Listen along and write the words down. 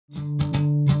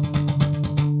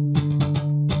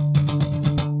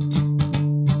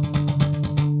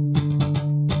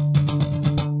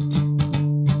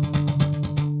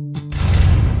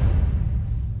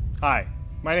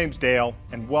My name's Dale,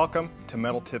 and welcome to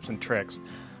Metal Tips and Tricks.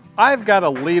 I've got a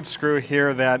lead screw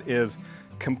here that is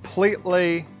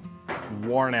completely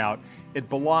worn out. It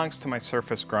belongs to my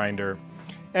surface grinder.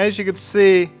 As you can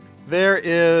see, there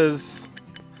is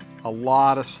a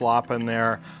lot of slop in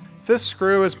there. This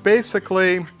screw is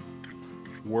basically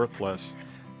worthless.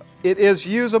 It is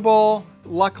usable.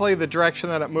 Luckily, the direction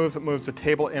that it moves the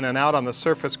table in and out on the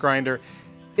surface grinder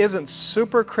isn't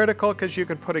super critical because you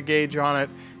can put a gauge on it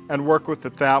and work with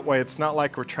it that way. It's not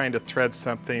like we're trying to thread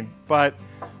something, but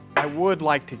I would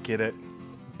like to get it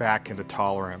back into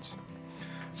tolerance.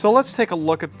 So let's take a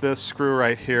look at this screw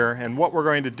right here, and what we're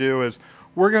going to do is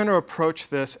we're going to approach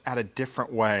this at a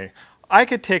different way. I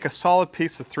could take a solid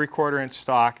piece of 3/4 inch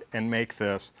stock and make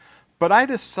this, but I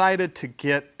decided to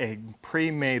get a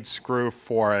pre-made screw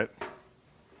for it.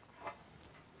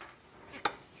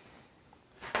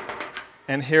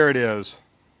 And here it is.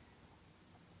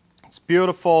 It's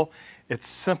beautiful, it's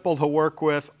simple to work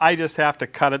with. I just have to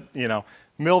cut it,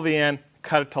 mill the end,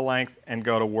 cut it to length, and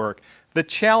go to work. The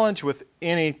challenge with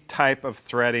any type of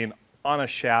threading on a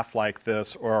shaft like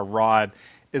this or a rod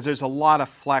is there's a lot of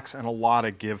flex and a lot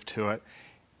of give to it.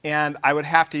 And I would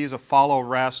have to use a follow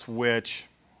rest, which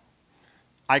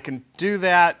I can do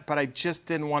that, but I just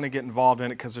didn't want to get involved in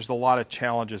it because there's a lot of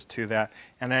challenges to that.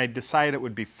 And I decided it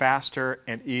would be faster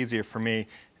and easier for me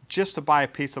just to buy a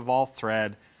piece of all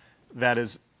thread that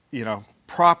is,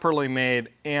 properly made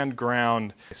and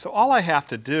ground. So all I have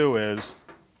to do is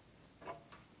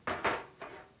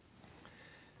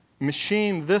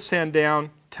machine this end down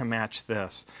to match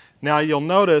this. Now you'll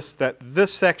notice that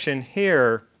this section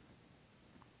here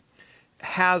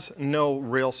has no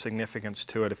real significance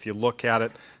to it if you look at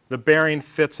it. The bearing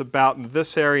fits about in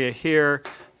this area here.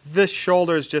 This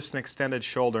shoulder is just an extended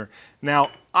shoulder. Now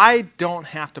I don't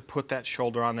have to put that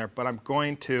shoulder on there, but I'm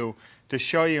going to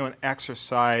show you an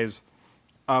exercise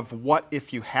of what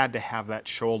if you had to have that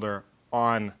shoulder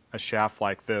on a shaft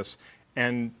like this.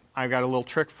 And I've got a little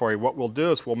trick for you. What we'll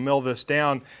do is we'll mill this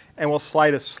down and we'll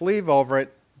slide a sleeve over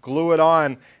it, glue it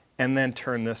on, and then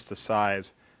turn this to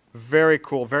size. Very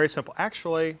cool, very simple.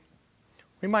 Actually,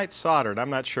 we might solder it. I'm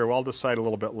not sure. We'll decide a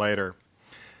little bit later.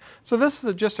 So this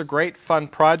is just a great fun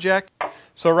project.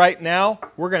 So right now,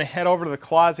 we're going to head over to the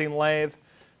Clausing lathe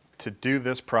to do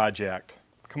this project.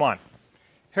 Come on.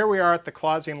 Here we are at the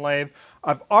Clausing lathe.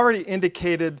 I've already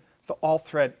indicated the all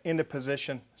thread into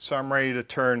position, so I'm ready to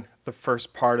turn the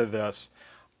first part of this.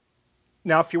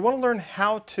 Now, if you want to learn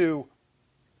how to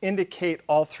indicate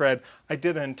all thread, I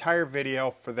did an entire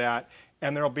video for that,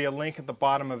 and there will be a link at the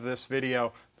bottom of this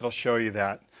video that'll show you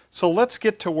that. So let's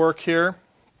get to work here.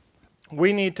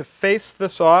 We need to face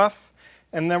this off,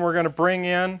 and then we're going to bring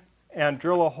in and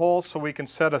drill a hole so we can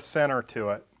set a center to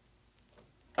it.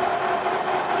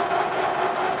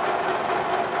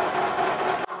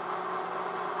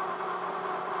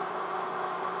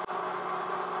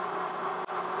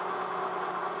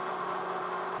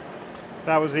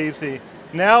 That was easy.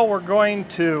 Now we're going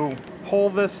to pull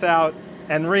this out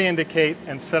and re-indicate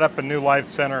and set up a new live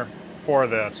center for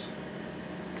this.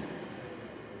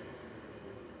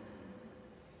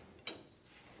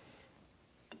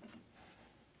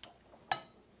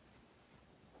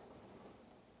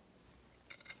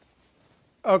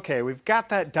 Okay, we've got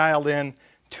that dialed in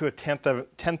to a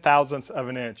 10/1000th of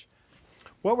an inch.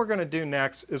 What we're going to do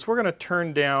next is we're going to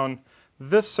turn down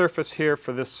this surface here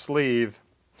for this sleeve,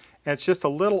 and it's just a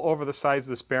little over the size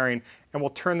of this bearing, and we'll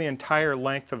turn the entire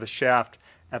length of the shaft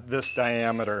at this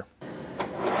diameter.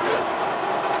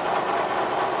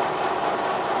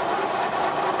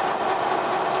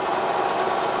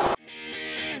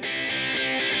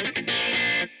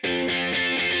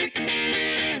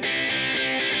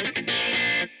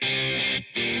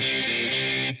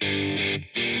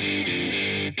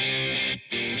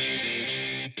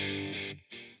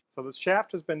 So the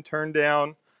shaft has been turned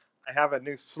down. I have a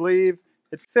new sleeve.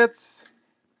 It fits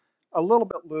a little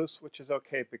bit loose, which is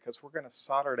okay because we're going to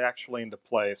solder it actually into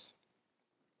place.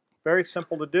 Very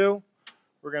simple to do.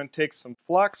 We're going to take some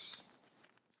flux,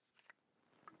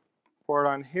 pour it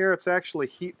on here. It's actually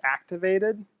heat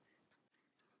activated.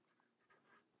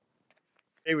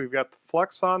 Okay, we've got the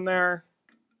flux on there.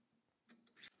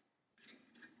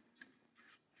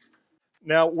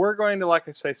 Now we're going to, like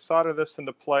I say, solder this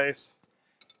into place.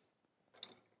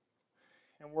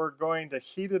 And we're going to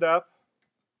heat it up.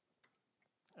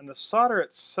 And the solder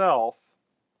itself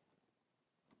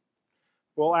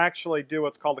will actually do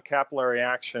what's called a capillary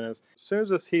action. As soon as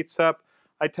this heats up,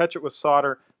 I touch it with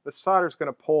solder. The solder is going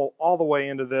to pull all the way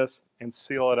into this and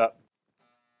seal it up.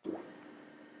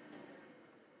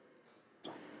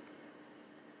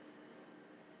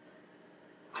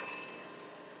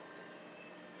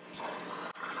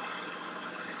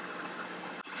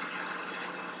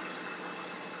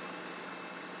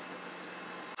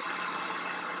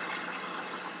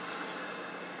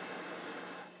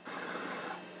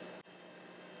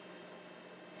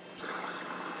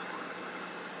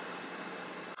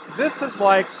 This is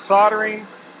like soldering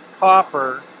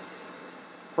copper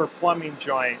for plumbing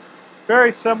joint.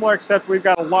 Very similar, except we've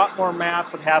got a lot more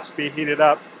mass that has to be heated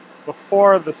up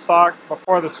before the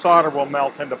solder will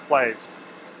melt into place.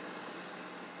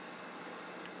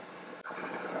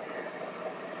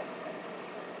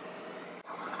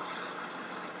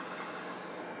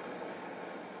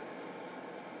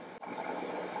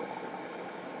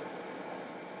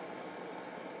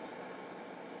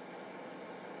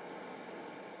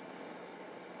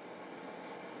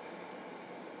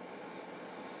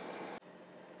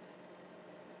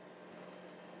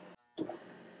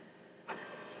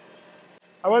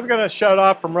 I was going to shut it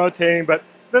off from rotating, but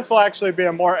this will actually be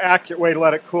a more accurate way to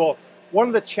let it cool. One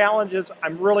of the challenges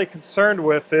I'm really concerned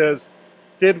with is,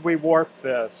 did we warp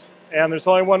this? And there's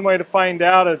only one way to find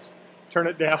out, is turn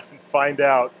it down and find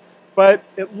out. But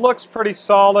it looks pretty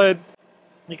solid.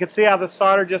 You can see how the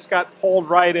solder just got pulled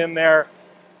right in there.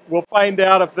 We'll find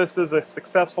out if this is a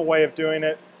successful way of doing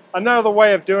it. Another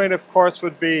way of doing it, of course,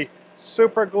 would be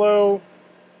super glue.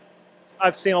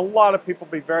 I've seen a lot of people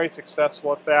be very successful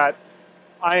with that.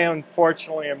 I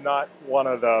unfortunately am not one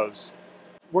of those.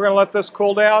 We're going to let this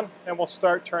cool down and we'll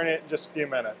start turning it in just a few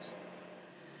minutes.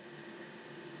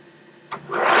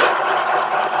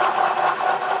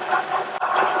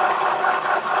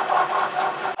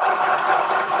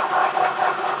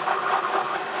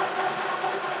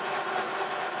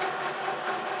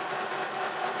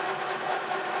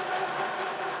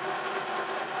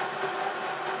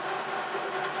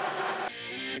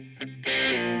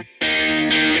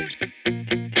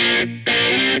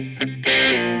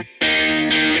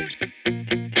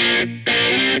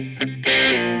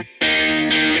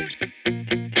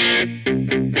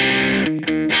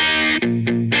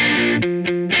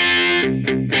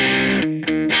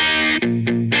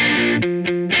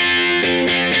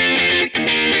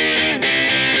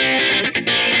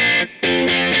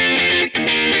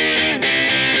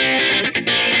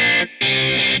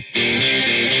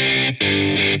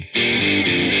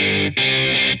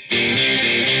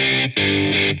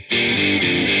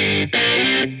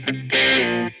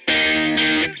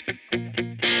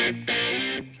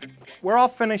 We're all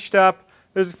finished up.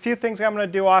 There's a few things I'm going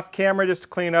to do off camera just to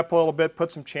clean up a little bit,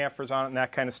 put some chamfers on it and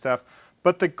that kind of stuff.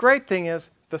 But the great thing is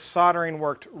the soldering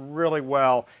worked really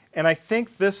well. And I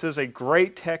think this is a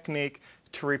great technique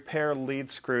to repair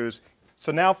lead screws.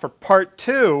 So now for part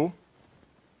 2,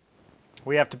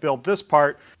 we have to build this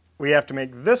part. We have to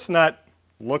make this nut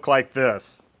look like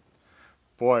this.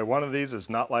 Boy, one of these is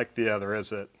not like the other,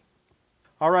 is it?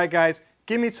 All right, guys,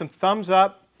 give me some thumbs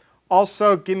up.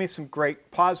 Also, give me some great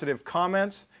positive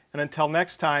comments. And until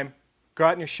next time, go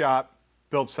out in your shop,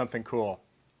 build something cool.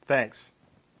 Thanks.